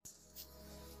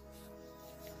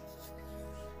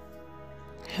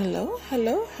Hello,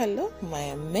 hello, hello, my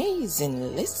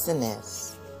amazing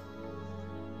listeners.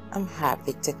 I'm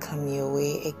happy to come your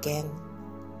way again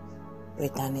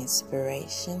with an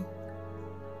inspiration.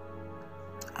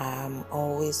 I'm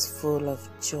always full of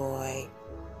joy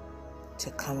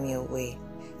to come your way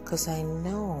because I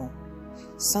know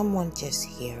someone just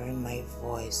hearing my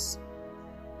voice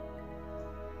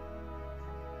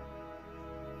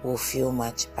will feel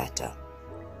much better.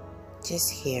 Just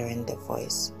hearing the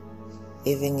voice.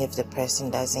 Even if the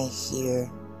person doesn't hear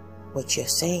what you're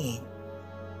saying,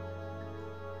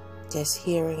 just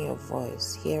hearing your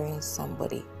voice, hearing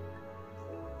somebody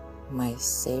might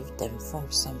save them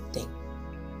from something.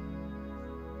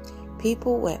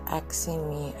 People were asking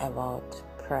me about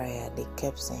prayer. They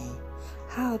kept saying,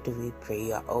 how do we pray?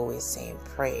 You're always saying,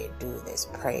 pray, do this,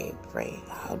 pray.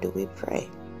 How do we pray?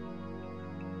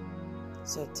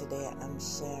 So today I'm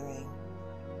sharing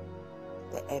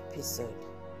the episode,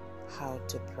 how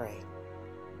to pray.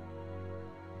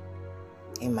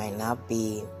 It might not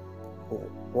be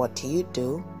what you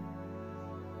do,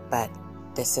 but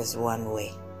this is one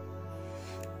way.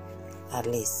 At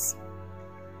least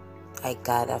I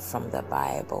gather from the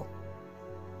Bible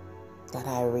that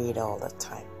I read all the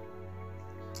time.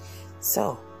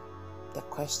 So the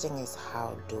question is,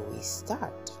 how do we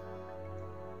start?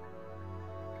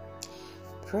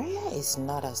 Prayer is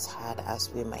not as hard as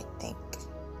we might think.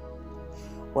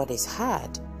 What is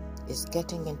hard is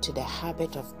getting into the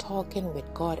habit of talking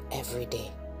with God every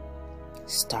day.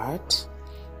 Start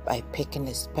by picking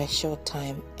a special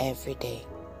time every day.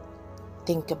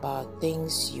 Think about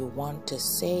things you want to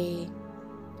say,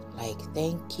 like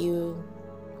thank you,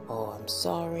 or I'm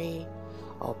sorry,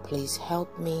 or please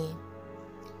help me.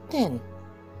 Then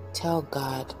tell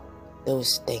God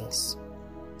those things.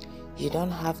 You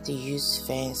don't have to use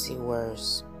fancy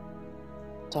words.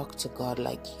 Talk to God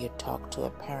like you talk to a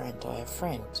parent or a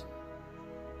friend.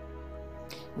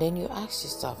 Then you ask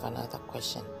yourself another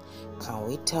question. Can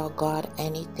we tell God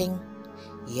anything?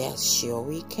 Yes, sure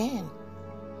we can.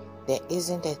 There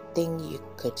isn't a thing you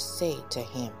could say to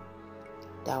Him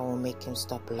that will make Him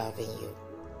stop loving you.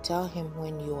 Tell Him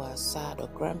when you are sad or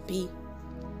grumpy.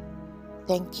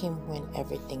 Thank Him when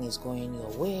everything is going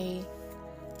your way.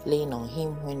 Lean on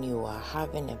Him when you are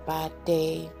having a bad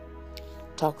day.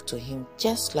 Talk to Him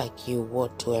just like you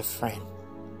would to a friend.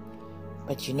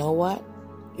 But you know what?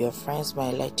 Your friends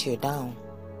might let you down.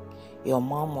 Your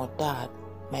mom or dad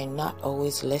might not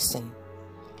always listen.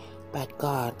 But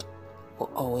God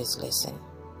will always listen,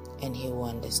 and He will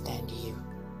understand you.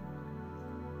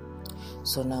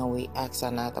 So now we ask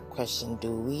another question.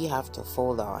 Do we have to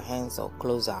fold our hands or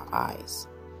close our eyes?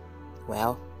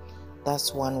 Well,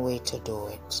 that's one way to do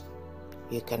it.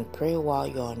 You can pray while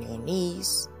you're on your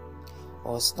knees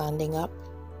or standing up.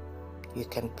 You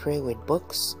can pray with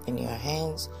books in your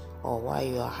hands or while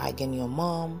you're hugging your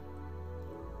mom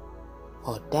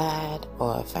or dad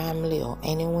or a family or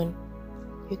anyone.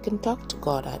 You can talk to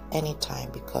God at any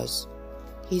time because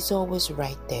He's always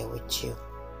right there with you.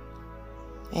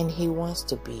 And He wants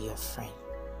to be your friend.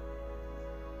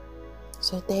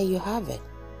 So there you have it.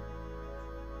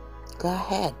 Go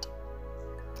ahead.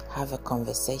 Have a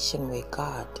conversation with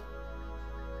God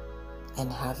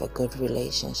and have a good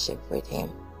relationship with Him.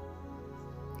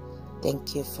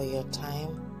 Thank you for your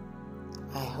time.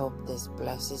 I hope this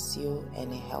blesses you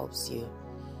and it helps you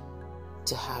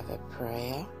to have a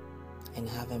prayer and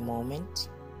have a moment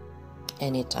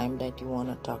anytime that you want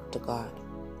to talk to God.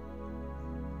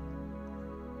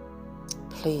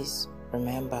 Please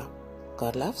remember,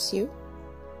 God loves you.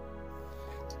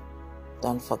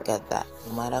 Don't forget that,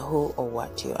 no matter who or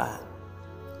what you are.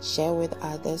 Share with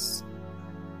others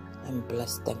and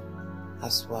bless them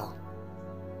as well.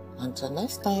 Until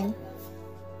next time,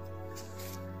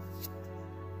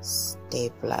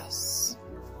 stay blessed.